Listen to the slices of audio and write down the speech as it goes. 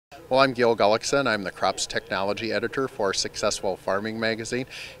Well, I'm Gil Gullickson. I'm the Crops Technology Editor for Successful Farming Magazine,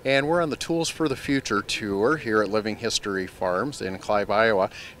 and we're on the Tools for the Future tour here at Living History Farms in Clive, Iowa.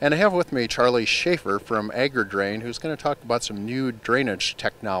 And I have with me Charlie Schafer from Agri Drain, who's going to talk about some new drainage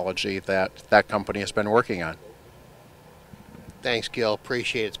technology that company has been working on. Thanks, Gil.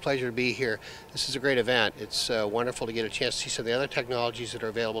 Appreciate it. It's a pleasure to be here. This is a great event. It's wonderful to get a chance to see some of the other technologies that are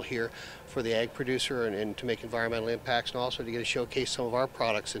available here for the ag producer and to make environmental impacts, and also to get to showcase some of our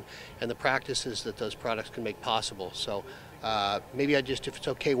products and the practices that those products can make possible. So maybe I just, if it's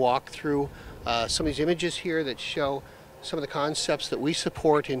okay, walk through some of these images here that show some of the concepts that we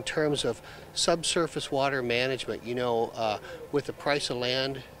support in terms of subsurface water management. You know, with the price of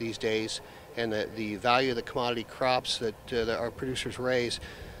land these days, and the value of the commodity crops that our producers raise,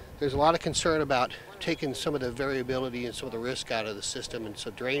 there's a lot of concern about taking some of the variability and some of the risk out of the system, and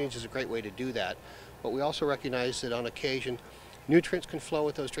so drainage is a great way to do that. But we also recognize that on occasion nutrients can flow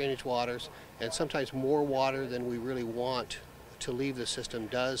with those drainage waters, and sometimes more water than we really want to leave the system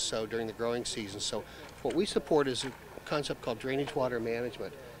does so during the growing season. So what we support is a concept called drainage water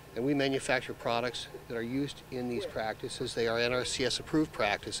management, and we manufacture products that are used in these practices. They are NRCS approved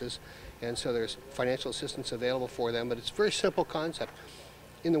practices, and so there's financial assistance available for them, but it's a very simple concept.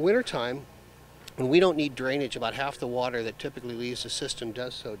 In the wintertime, when we don't need drainage, about half the water that typically leaves the system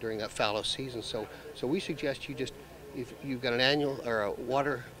does so during that fallow season. So we suggest you just, if you've got an annual or a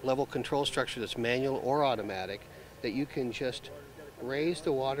water level control structure that's manual or automatic, that you can just raise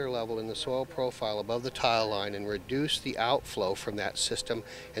the water level in the soil profile above the tile line and reduce the outflow from that system,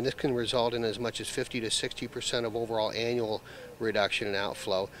 and this can result in as much as 50 to 60% of overall annual reduction in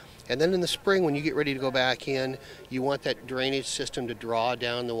outflow. And then in the spring, when you get ready to go back in, you want that drainage system to draw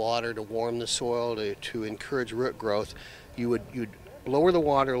down the water, to warm the soil, to encourage root growth. You'd lower the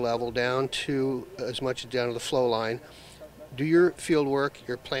water level down to as much as down to the flow line, do your field work,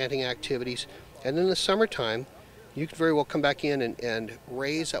 your planting activities, and then in the summertime, you could very well come back in and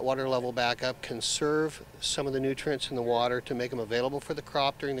raise that water level back up, conserve some of the nutrients in the water to make them available for the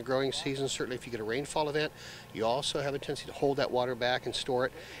crop during the growing season. Certainly if you get a rainfall event, you also have a tendency to hold that water back and store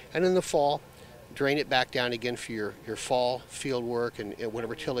it. And in the fall, drain it back down again for your fall field work and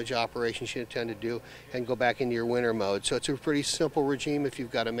whatever tillage operations you intend to do, and go back into your winter mode. So it's a pretty simple regime if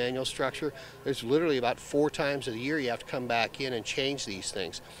you've got a manual structure. There's literally about 4 times a year you have to come back in and change these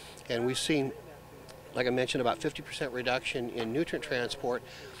things. And we've seen, like I mentioned, about 50% reduction in nutrient transport.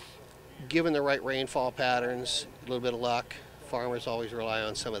 Given the right rainfall patterns, a little bit of luck, farmers always rely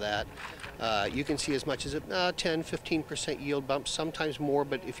on some of that. You can see as much as a 10-15% yield bump, sometimes more,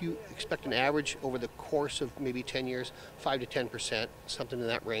 but if you expect an average over the course of maybe 10 years, 5 to 10%, something in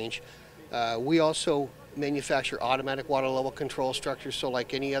that range. We also manufacture automatic water level control structures, so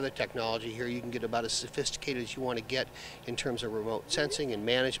like any other technology here, you can get about as sophisticated as you want to get in terms of remote sensing and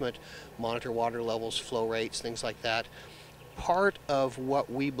management, monitor water levels, flow rates, things like that. Part of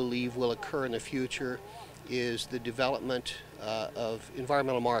what we believe will occur in the future is the development of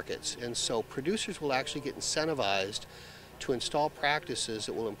environmental markets, and so producers will actually get incentivized to install practices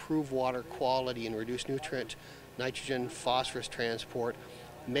that will improve water quality and reduce nutrient, nitrogen, phosphorus transport,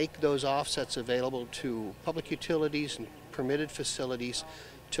 make those offsets available to public utilities and permitted facilities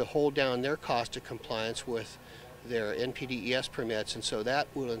to hold down their cost of compliance with their NPDES permits. And so that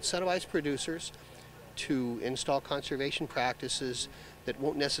will incentivize producers to install conservation practices that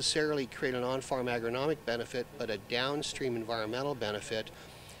won't necessarily create an on-farm agronomic benefit, but a downstream environmental benefit.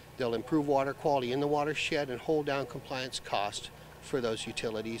 They'll improve water quality in the watershed and hold down compliance cost for those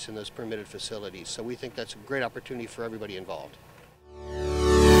utilities and those permitted facilities. So we think that's a great opportunity for everybody involved.